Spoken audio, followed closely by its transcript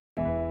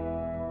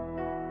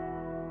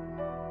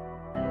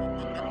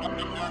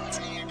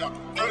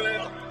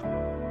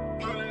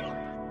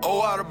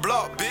Oh, out of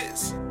block,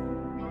 bitch.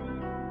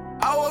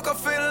 I woke up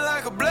feeling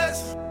like a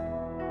blessing.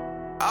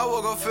 I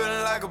woke up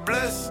feeling like a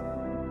blessing.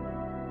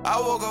 I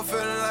woke up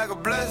feeling like a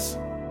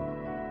blessing.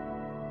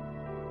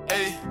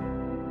 Ayy.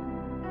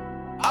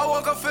 I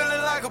woke up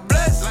feeling like a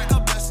blessing.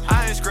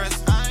 I ain't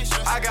stressed.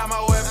 I got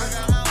my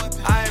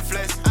weapon. I ain't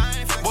flexing.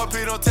 Boy,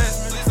 please don't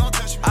test me.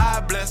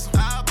 I bless him.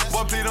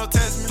 Boy, please don't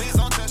test me.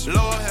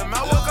 Lord help me.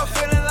 I woke up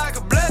feeling like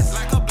a blessing.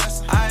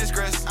 I ain't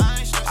stressed.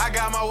 I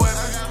got my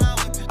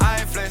weapon. I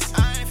ain't flexing.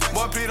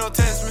 Boy, please don't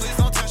test me.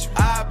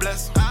 I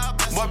bless him.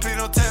 Boy, please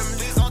don't test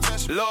me.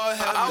 Lord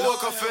help me. I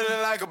woke up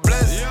feeling like a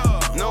blessing.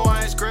 No,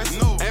 I ain't stressed.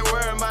 Ain't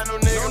worrying about no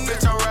nigga.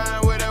 Bitch, I'm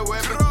riding with that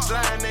weapon.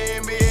 Sliding the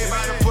NBA,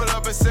 about to pull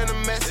up and send a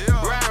message.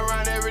 Riding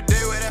around every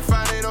day with that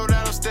fine, ain't no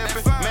doubt I'm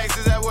stepping. Max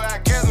is that where I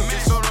kept him.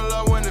 Get so the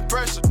love when the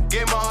pressure.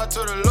 Gave my heart to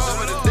the Lord,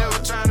 but the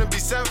devil trying to be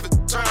selfish.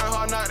 Trying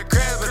hard not to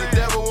crash, but the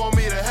devil want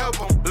me to help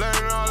him.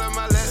 Learning all of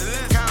my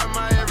lessons, counting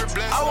my every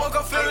blessing. I woke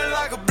up feeling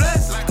like a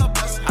blessing.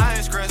 I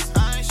ain't stressed.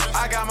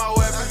 I got my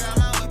weapon.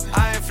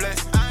 I ain't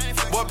flexing.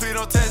 Boy, please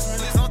don't test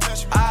me.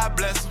 I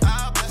bless him.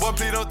 Boy,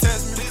 please don't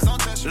test me.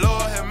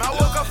 Lord help me. I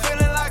woke up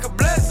feeling like a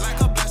blessing.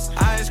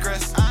 I ain't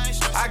stressed.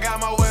 I got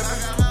my weapon.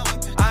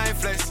 I ain't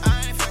flexing.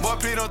 Boy,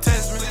 please don't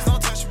test me.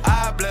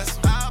 I bless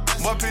him.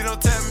 Boy, please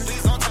don't test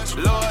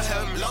me. Lord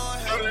help me.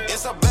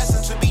 It's a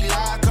blessing to be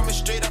live, coming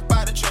straight up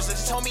out of church. They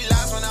told me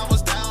lies when I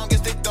was down,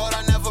 guess they thought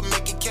I'd never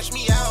make it. Catch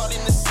me out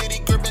in the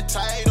city, gripping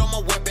tight on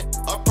my weapon.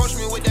 Approach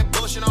me with that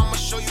bullshit, I'ma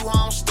show you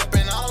how I'm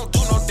stepping. I don't do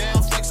no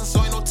damn flexing,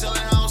 so ain't no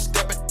telling how I'm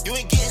stepping. You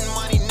ain't getting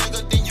money,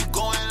 nigga, then you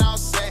going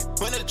outside.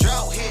 When the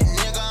drought hit,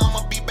 nigga,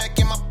 I'ma be back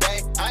in my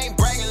bag. I ain't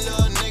bragging,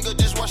 little nigga,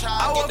 just watch how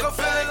I woke get up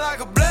the feeling bag.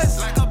 like a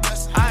blessing.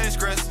 I ain't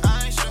stressed.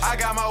 I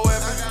got my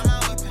weapon.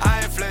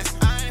 I ain't flexing.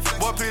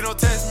 Boy, please don't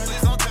test me.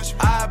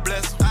 I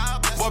bless him.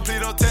 Boy, please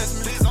don't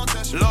test me.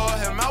 Lord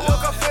help me. I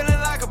woke up feeling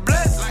like a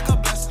blessing.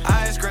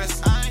 I ain't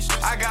stressed.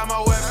 I got my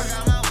weapon.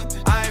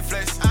 I ain't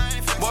flexing.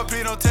 Boy,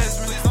 please don't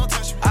test me.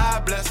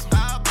 I bless him.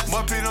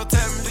 Boy, please don't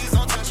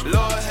test me.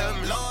 Lord help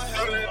me.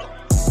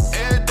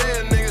 Every day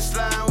a nigga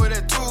sliding with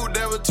that tool.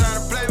 They were trying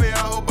to play me. I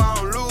hope I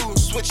don't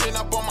lose. Switching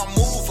up on my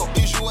move,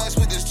 abuse your ass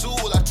with this tool.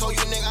 I told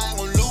you nigga I ain't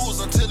gon' lose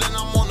until then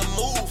I'm on the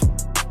move.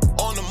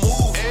 On the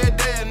move. Every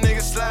day a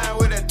nigga sliding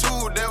with that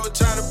tool. They were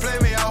trying to play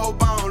me. I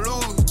hope I don't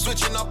lose.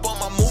 Switching up on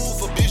my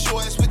move, abuse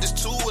your ass with this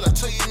tool. I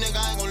tell you nigga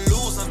I ain't gon'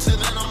 lose until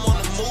then I'm on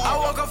the move. I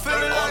woke up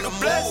feeling like a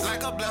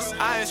blessing.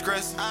 I ain't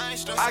stressed.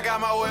 I got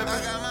my weapon.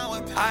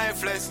 I ain't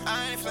flexing.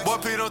 Boy,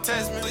 please don't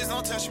test me.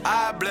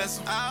 I bless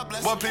him.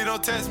 Boy, please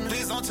don't test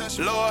me.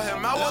 Lord help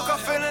me. I woke up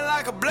feeling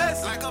like a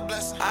blessing.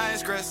 I ain't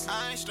stressed.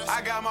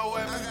 I got my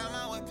weapon.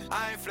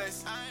 I ain't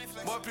flexing.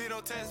 Boy, please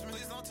don't test me.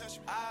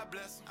 I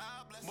bless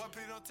him. Boy,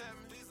 please don't test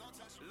me.